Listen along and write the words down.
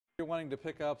You're wanting to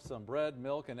pick up some bread,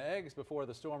 milk, and eggs before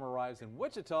the storm arrives in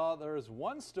Wichita. There's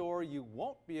one store you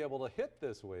won't be able to hit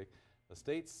this week. The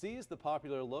state seized the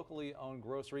popular locally owned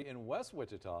grocery in West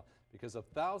Wichita because of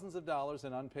thousands of dollars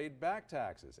in unpaid back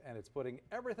taxes, and it's putting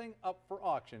everything up for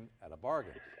auction at a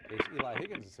bargain. Eli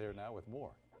Higgins is here now with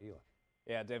more. Eli.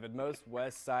 Yeah, David, most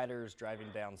West Siders driving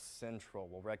down Central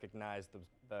will recognize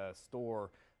the store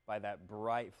by that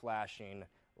bright flashing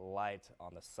light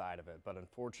on the side of it. But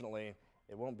unfortunately,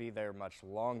 it won't be there much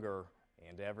longer,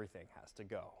 and everything has to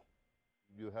go.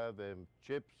 You have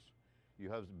chips,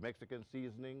 you have Mexican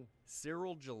seasoning.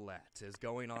 Cyril Gillette is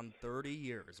going on 30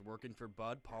 years working for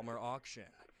Bud Palmer Auction.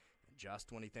 And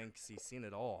just when he thinks he's seen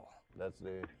it all. That's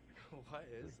the... What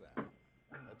is that?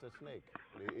 That's a snake.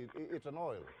 It's an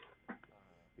oil.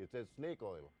 It's a snake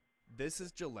oil. This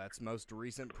is Gillette's most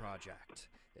recent project.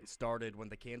 It started when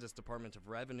the Kansas Department of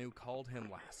Revenue called him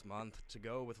last month to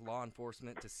go with law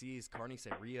enforcement to seize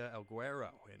Carniceria El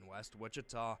Guero in West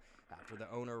Wichita after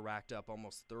the owner racked up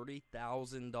almost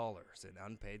 $30,000 in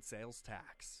unpaid sales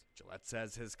tax. Gillette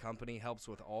says his company helps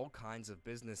with all kinds of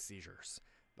business seizures,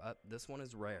 but this one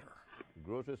is rare.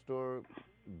 Grocery store,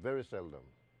 very seldom.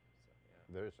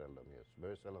 Very seldom, yes.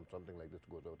 Very seldom something like this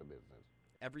goes out of business.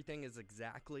 Everything is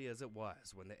exactly as it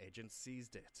was when the agents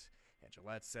seized it. And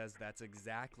Gillette says that's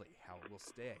exactly how it will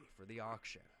stay for the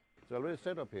auction. It's already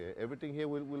set up here. Everything here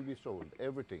will be sold.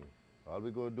 Everything. All we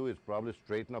go to do is probably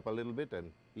straighten up a little bit,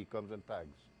 and he comes and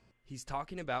tags. He's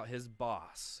talking about his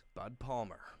boss, Bud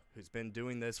Palmer, who's been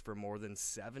doing this for more than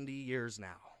 70 years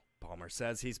now. Palmer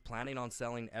says he's planning on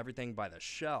selling everything by the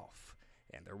shelf,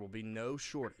 and there will be no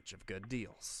shortage of good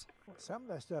deals. Well, some of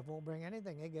that stuff won't bring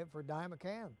anything. They get it for a dime a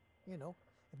can, you know.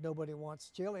 If nobody wants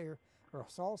chili or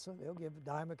salsa, they'll give a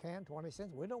dime a can, 20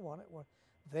 cents. We don't want it.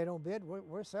 If they don't bid,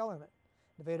 we're selling it.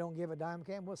 If they don't give a dime a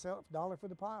can, we'll sell it for $1 for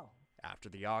the pile. After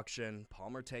the auction,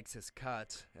 Palmer takes his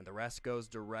cut, and the rest goes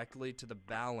directly to the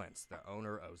balance the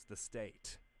owner owes the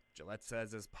state. Gillette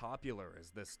says as popular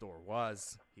as this store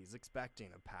was, he's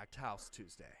expecting a packed house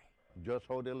Tuesday. Just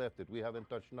how they left it, we haven't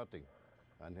touched nothing.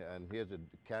 And here's the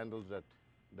candles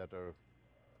that are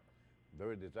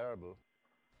very desirable.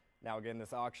 Now again,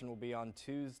 this auction will be on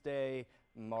Tuesday,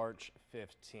 March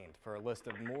 15th. For a list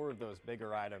of more of those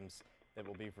bigger items that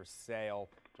will be for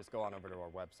sale, just go on over to our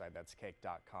website. That's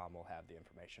Kake.com. We'll have the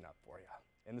information up for you.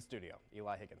 In the studio,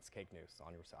 Eli Higgins, Kake News,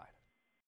 on your side.